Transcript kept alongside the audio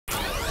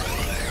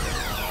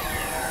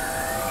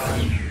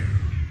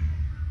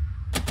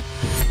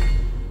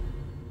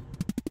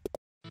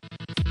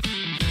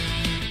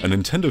A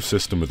Nintendo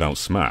system without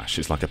Smash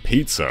is like a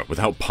pizza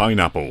without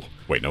pineapple.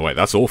 Wait,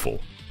 that's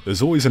awful.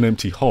 There's always an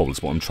empty hole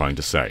is what I'm trying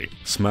to say.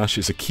 Smash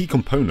is a key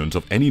component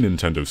of any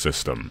Nintendo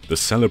system, the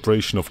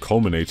celebration of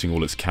culminating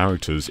all its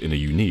characters in a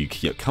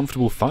unique yet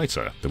comfortable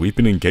fighter that we've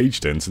been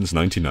engaged in since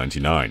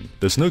 1999.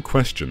 There's no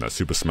question that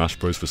Super Smash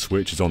Bros. For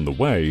Switch is on the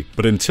way,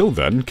 but until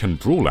then, can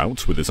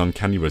Brawlout, with its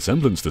uncanny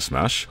resemblance to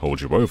Smash,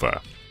 hold you over?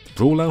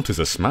 Brawlout is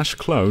a Smash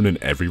clone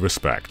in every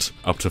respect.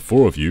 Up to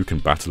 4 of you can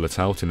battle it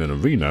out in an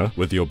arena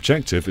where the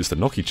objective is to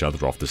knock each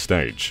other off the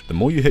stage. The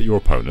more you hit your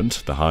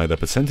opponent, the higher their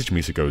percentage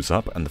meter goes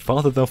up and the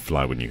farther they'll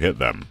fly when you hit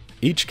them.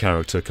 Each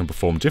character can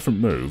perform different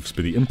moves,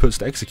 but the inputs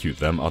to execute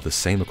them are the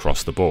same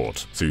across the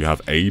board. So you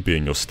have A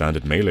being your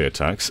standard melee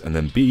attacks, and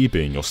then B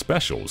being your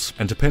specials,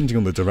 and depending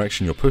on the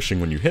direction you're pushing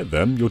when you hit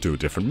them, you'll do a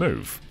different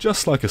move.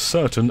 Just like a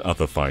certain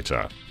other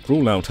fighter.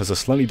 Brawlout has a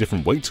slightly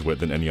different weight to it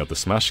than any other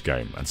Smash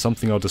game, and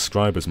something I'll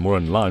describe as more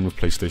in line with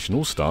PlayStation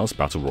All-Stars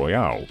Battle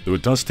Royale, though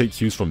it does take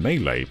cues from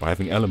Melee by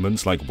having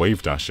elements like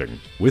wave dashing.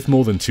 With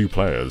more than 2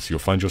 players, you'll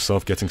find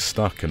yourself getting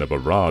stuck in a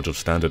barrage of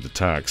standard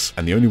attacks,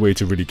 and the only way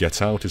to really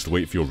get out is to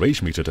wait for your rage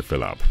meter to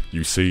fill up.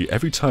 You see,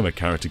 every time a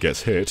character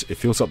gets hit, it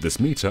fills up this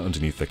meter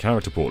underneath the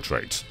character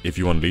portrait. If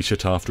you unleash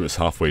it after it's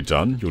halfway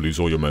done, you'll lose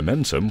all your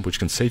momentum, which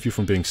can save you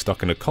from being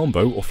stuck in a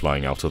combo or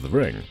flying out of the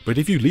ring. But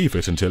if you leave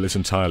it until it's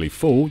entirely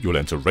full, you'll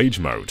enter Rage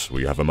Mode,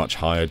 where you have a much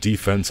higher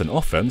defense and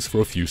offense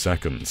for a few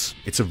seconds.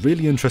 It's a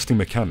really interesting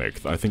mechanic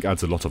that I think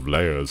adds a lot of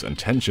layers and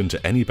tension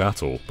to any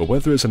battle, but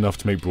whether it's enough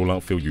to make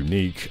Brawlout feel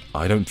unique,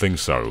 I don't think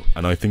so,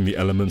 and I think the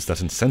elements that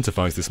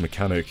incentivize this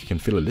mechanic can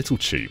feel a little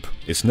cheap.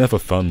 It's never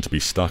fun to be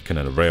stuck in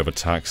an array of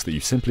attacks that you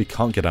simply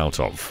can't get out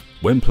of.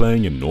 When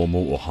playing in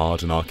normal or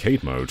hard and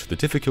arcade mode, the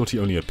difficulty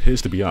only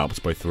appears to be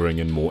upped by throwing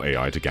in more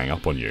AI to gang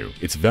up on you.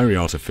 It's very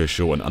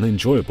artificial and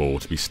unenjoyable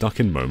to be stuck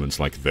in moments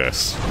like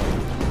this.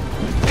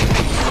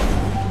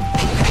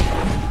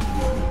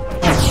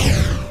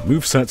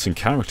 Movesets and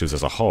characters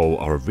as a whole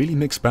are a really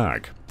mixed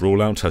bag.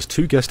 Brawlout has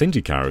 2 guest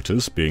indie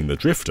characters, being the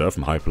Drifter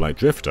from Hyper Light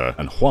Drifter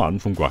and Juan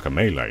from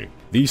Guacamelee.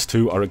 These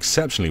 2 are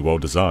exceptionally well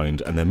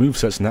designed, and their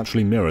movesets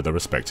naturally mirror their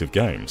respective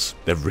games.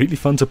 They're really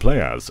fun to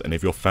play as, and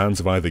if you're fans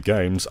of either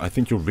games, I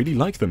think you'll really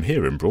like them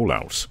here in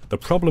Brawlout. The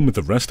problem with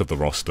the rest of the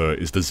roster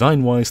is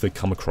design-wise they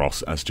come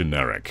across as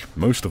generic.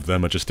 Most of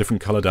them are just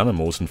different coloured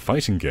animals and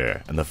fighting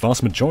gear, and the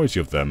vast majority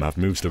of them have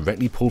moves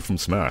directly pulled from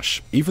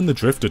Smash. Even the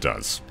Drifter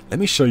does. Let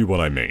me show you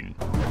what I mean.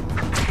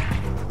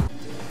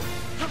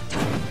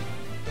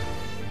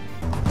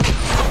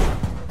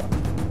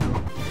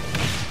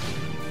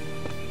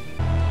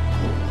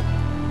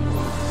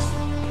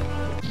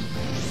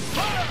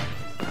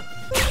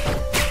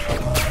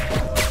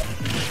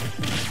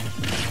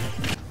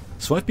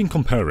 So I've been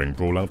comparing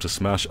Brawlout to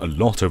Smash a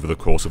lot over the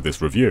course of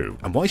this review,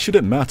 and why should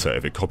it matter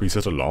if it copies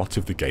it a lot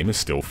if the game is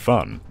still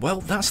fun? Well,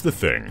 that's the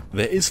thing.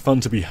 There is fun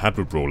to be had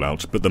with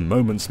Brawlout, but the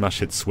moment Smash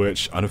hits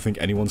Switch, I don't think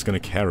anyone's going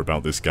to care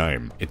about this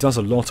game. It does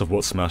a lot of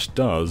what Smash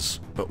does,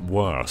 but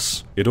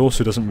worse. It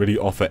also doesn't really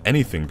offer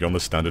anything beyond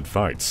the standard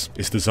fights.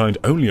 It's designed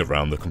only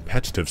around the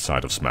competitive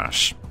side of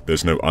Smash.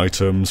 There's no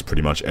items,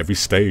 pretty much every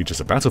stage is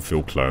a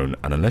Battlefield clone,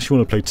 and unless you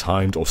want to play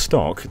timed or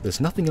stock,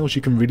 there's nothing else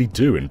you can really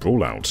do in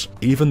Brawlout.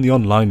 Even the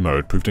online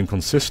mode proved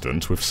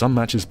inconsistent, with some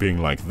matches being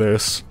like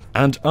this,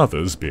 and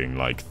others being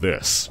like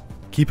this.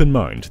 Keep in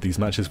mind, these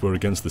matches were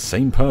against the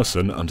same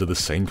person under the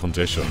same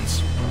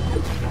conditions.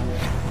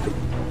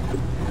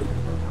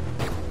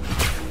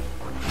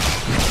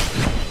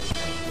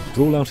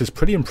 Brawlout is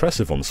pretty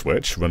impressive on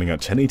Switch, running at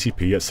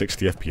 1080p at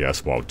 60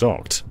 FPS while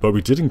docked, but we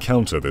did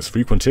encounter this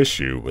frequent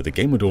issue where the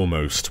game would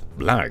almost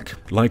lag.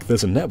 Like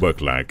there's a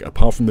network lag,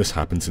 apart from this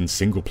happens in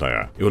single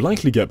player. It will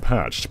likely get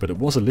patched, but it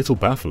was a little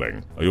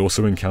baffling. I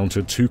also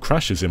encountered 2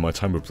 crashes in my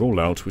time with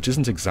Brawlout, which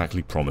isn't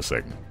exactly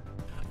promising.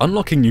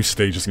 Unlocking new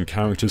stages and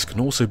characters can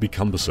also be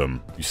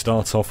cumbersome. You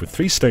start off with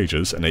 3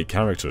 stages and 8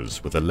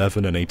 characters, with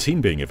 11 and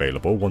 18 being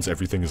available once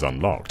everything is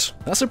unlocked.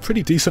 That's a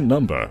pretty decent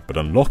number, but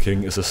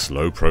unlocking is a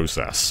slow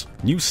process.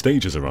 New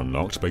stages are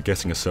unlocked by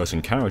getting a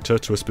certain character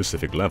to a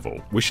specific level,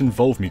 which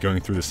involved me going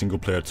through the single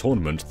player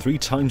tournament 3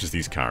 times as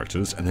these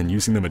characters and then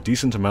using them a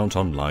decent amount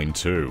online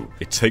too.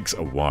 It takes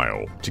a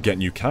while. To get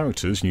new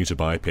characters, you need to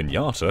buy a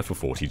piñata for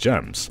 40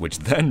 gems, which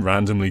then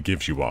randomly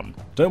gives you one.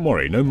 Don't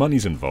worry, no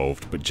money's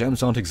involved, but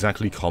gems aren't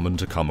exactly common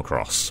to come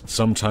across.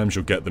 Sometimes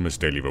you'll get them as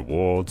daily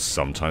rewards,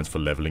 sometimes for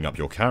leveling up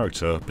your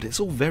character, but it's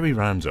all very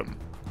random.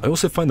 I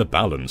also find the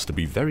balance to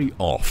be very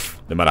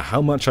off. No matter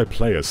how much I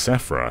play as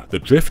Sephiroth, the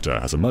Drifter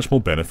has a much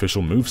more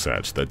beneficial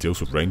moveset that deals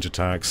with range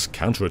attacks,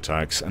 counter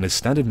attacks, and his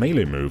standard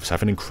melee moves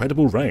have an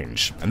incredible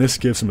range, and this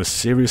gives him a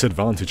serious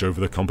advantage over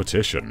the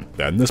competition.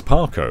 Then there's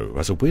Parko, who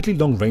has a weirdly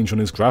long range on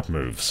his grab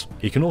moves.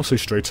 He can also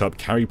straight up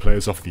carry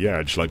players off the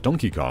edge like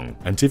Donkey Kong,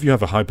 and if you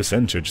have a high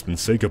percentage then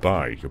say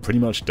goodbye, you're pretty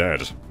much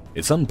dead.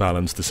 It's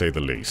unbalanced to say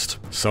the least.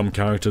 Some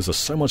characters are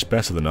so much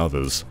better than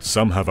others,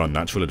 some have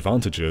unnatural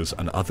advantages,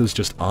 and others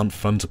just aren't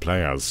fun to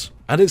play as.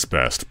 At its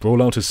best,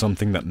 Brawlout is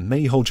something that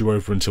may hold you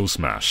over until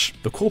Smash.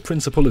 The core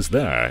principle is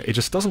there, it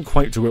just doesn't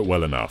quite do it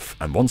well enough,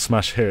 and once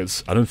Smash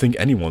hits, I don't think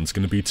anyone's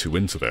going to be too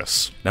into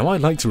this. Now, I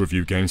like to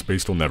review games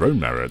based on their own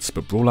merits,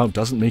 but Brawlout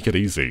doesn't make it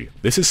easy.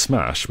 This is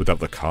Smash without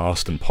the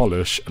cast and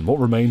polish, and what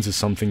remains is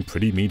something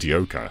pretty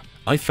mediocre.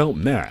 I felt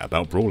meh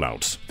about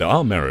Brawlout. There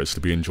are merits to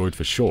be enjoyed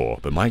for sure,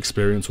 but my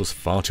experience was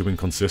far too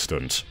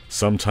inconsistent.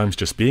 Sometimes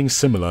just being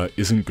similar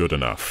isn't good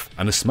enough,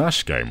 and a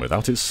Smash game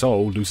without its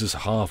soul loses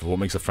half of what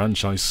makes a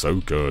franchise so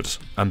good.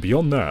 And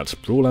beyond that,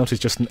 Brawlout is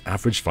just an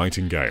average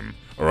fighting game.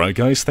 Alright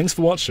guys, thanks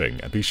for watching,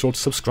 and be sure to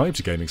subscribe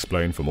to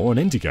GameXplain for more on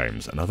indie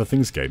games and other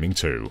things gaming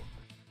too.